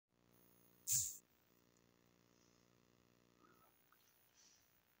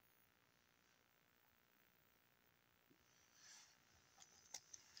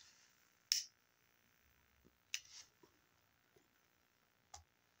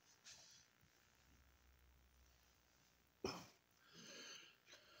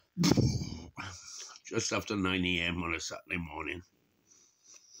just after 9 a.m. on a Saturday morning.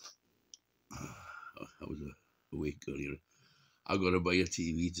 I was awake earlier. I got to buy a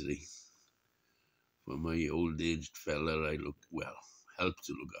TV today for my old-aged fella. I help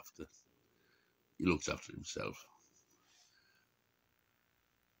to look after. He looks after himself.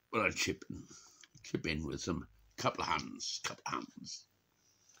 But I'll chip in with some couple of hands.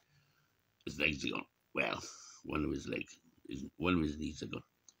 His legs are gone. Well, one of his knees are gone.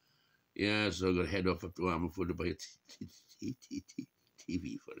 Yeah, so I got to head off up to Ammanford to buy a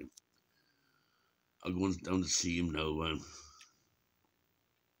TV for him. I'll go down to see him now.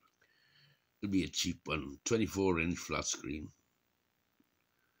 It'll be a cheap one, 24-inch flat screen,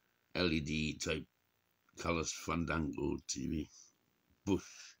 LED type, colours Fandango TV.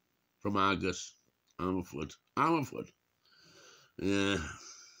 Bush from Argos Ammanford. Yeah.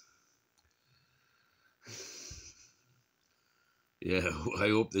 Yeah, I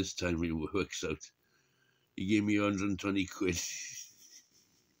hope this time it works out. He gave me 120 quid.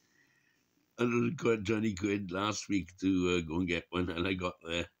 120 quid last week to go and get one, and I got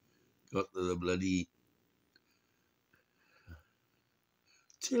there. Got to the bloody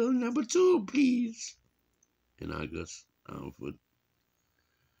till number 2, please. In Argos Ammanford.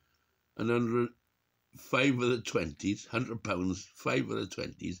 And 5 of the 20s, £100, 5 of the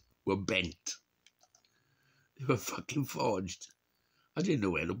 20s were bent. They were fucking forged. I didn't know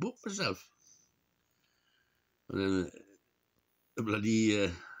where to put myself. And then the bloody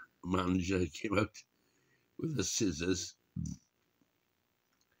manager came out with the scissors.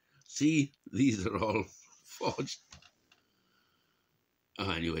 See, these are all forged.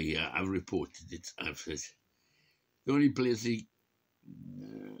 Anyway, yeah, I've reported it. I've said the only place he,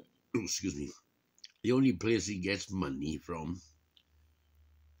 the only place he gets money from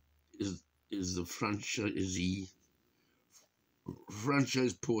is the franchise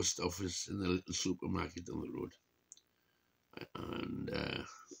post office in the little supermarket on the road. And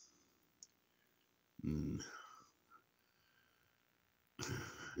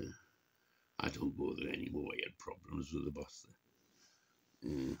I don't go there anymore. I had problems with the boss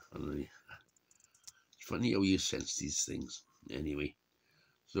there. It's funny how you sense these things. Anyway,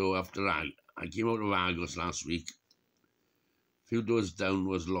 so after I came out of Argos last week. A few doors down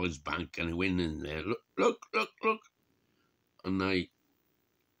was Lloyd's Bank, and I went in there. Look. And I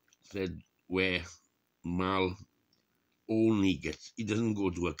said, where Mal only gets, he doesn't go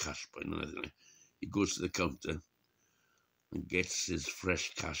to a cash point or anything. He goes to the counter and gets his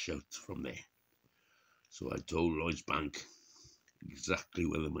fresh cash out from there. So I told Lloyd's Bank exactly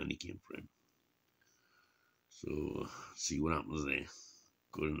where the money came from. So see what happens there.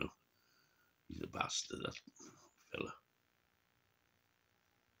 Good enough. He's a bastard, that fella.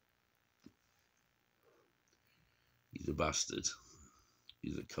 He's a bastard.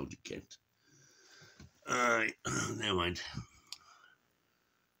 He's a county Kent. Never mind.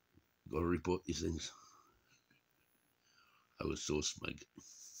 Got to report these things. I was so smug.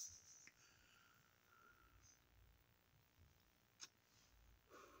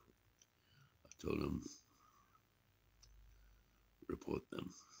 I told him, report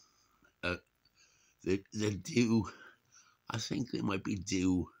them. They're due, I think they might be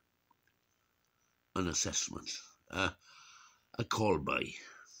due an assessment. A call by.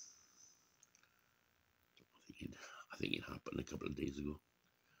 I think it happened a couple of days ago.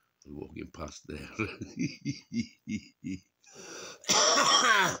 I was walking past there.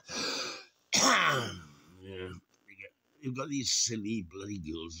 Yeah, you've got these silly bloody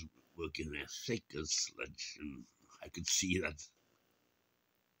girls working there, thick as sludge, and I could see that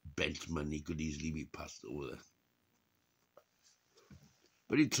bent money could easily be passed over there.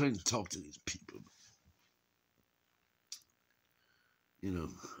 But he's trying to talk to these people. You know,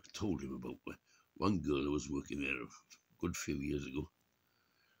 I told him about one girl who was working there a good few years ago.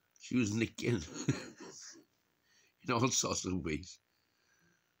 She was nicking in all sorts of ways.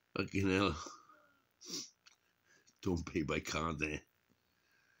 Fucking hell. Don't pay by card there.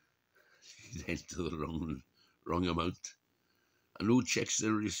 She'd enter the wrong amount. And who checks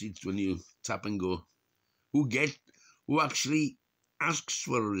the receipts when you tap and go? Who actually asks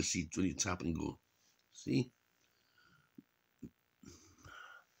for a receipt when you tap and go? See?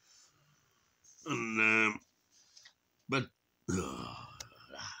 And, but,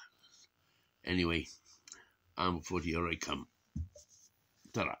 anyway, I'm 40, here I come.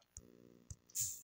 Ta-ra.